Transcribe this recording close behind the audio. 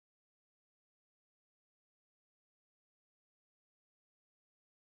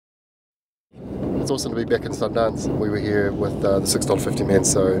It's awesome to be back in Sundance. We were here with the $6.50 man,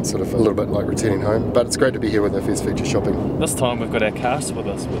 so it's sort of a little bit like returning home. But it's great to be here with our first feature shopping. This time we've got our cast with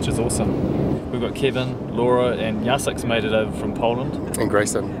us, which is awesome. We've got Kevin, Laura and Jasek's made it over from Poland. And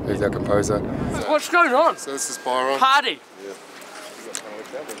Grayson, who's our composer. What's going on? So this is Byron. Party! Yeah.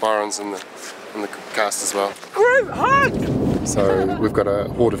 Byron's in the cast as well. Group hug! So we've got a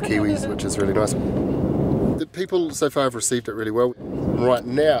horde of Kiwis, which is really nice. The people so far have received it really well. Right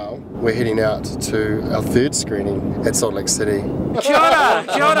now, we're heading out to our third screening at Salt Lake City. Kia ora!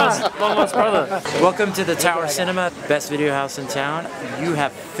 Kia ora! Long lost brother. Welcome to the Tower Cinema, best video house in town. You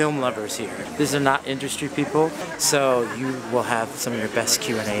have film lovers here. These are not industry people, so you will have some of your best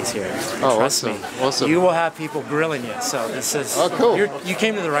Q&As here. Oh, Trust awesome. me. Awesome. You will have people grilling you, so this is... Oh, cool. You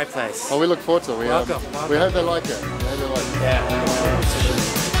came to the right place. Oh, we look forward to it. Welcome. We hope they like it. We hope they like it. Yeah.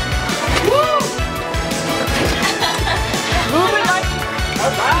 Moving like...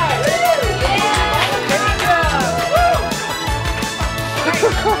 Alright!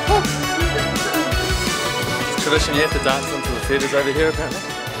 It's tradition, you have to dance into the theatres over here apparently.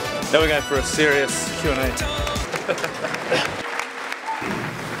 Now we're going for a serious Q&A. I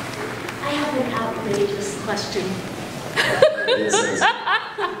have an outrageous question.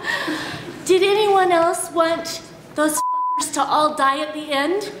 Did anyone else want those f***ers to all die at the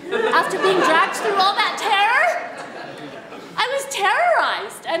end after being dragged through all that terror? I was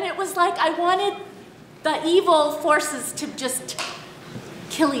terrorized, and it was like I wanted the evil forces to just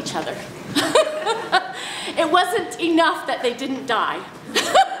kill each other. It wasn't enough that they didn't die.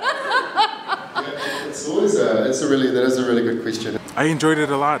 That is a really good question. I enjoyed it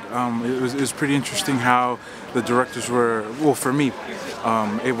a lot. It was pretty interesting how the directors were, well, for me,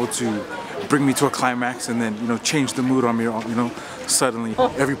 able to bring me to a climax and then change the mood on me, suddenly.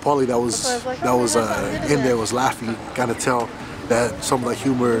 Every Polly that was in there was laughing. Kind of tell that some of the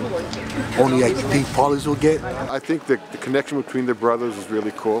humor only I think Pollys will get. I think the connection between the brothers is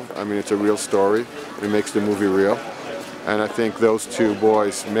really cool. I mean, it's a real story. It makes the movie real. And I think those two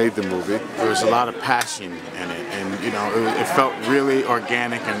boys made the movie. There was a lot of passion in it, and it felt really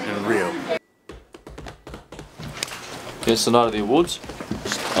organic and real. It's the night of the awards.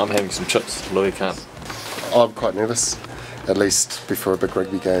 I'm having some chips, Louis can't. I'm quite nervous. At least before a big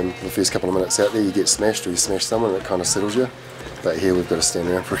rugby game, the first couple of minutes out there you get smashed or you smash someone and it kind of settles you. But here we've got to stand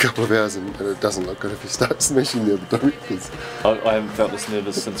around for a couple of hours and it doesn't look good if you start smashing the other directors. I haven't felt this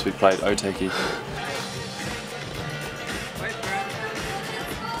nervous since we played Otaki.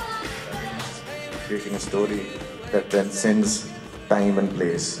 Creating a story that transcends time and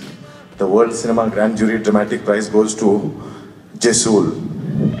place. The World Cinema Grand Jury Dramatic Prize goes to Jesul.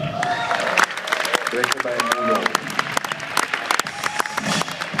 Directed by New York.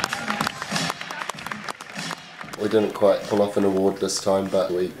 We didn't quite pull off an award this time, but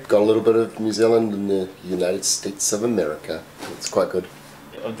we got a little bit of New Zealand and the United States of America. It's quite good.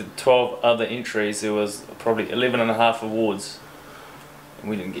 Of the 12 other entries, there was probably 11.5 awards, and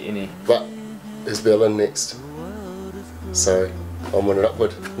we didn't get any. But there's Berlin next, so onward and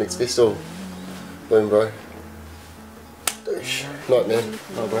upward. Next festival. Boom, bro. Douche. Night, man.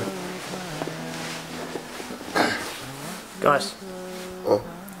 Oh, bro. Guys, Oh, you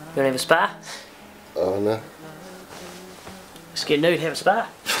wanna have a spa? oh no. Let's get nude, have a spa.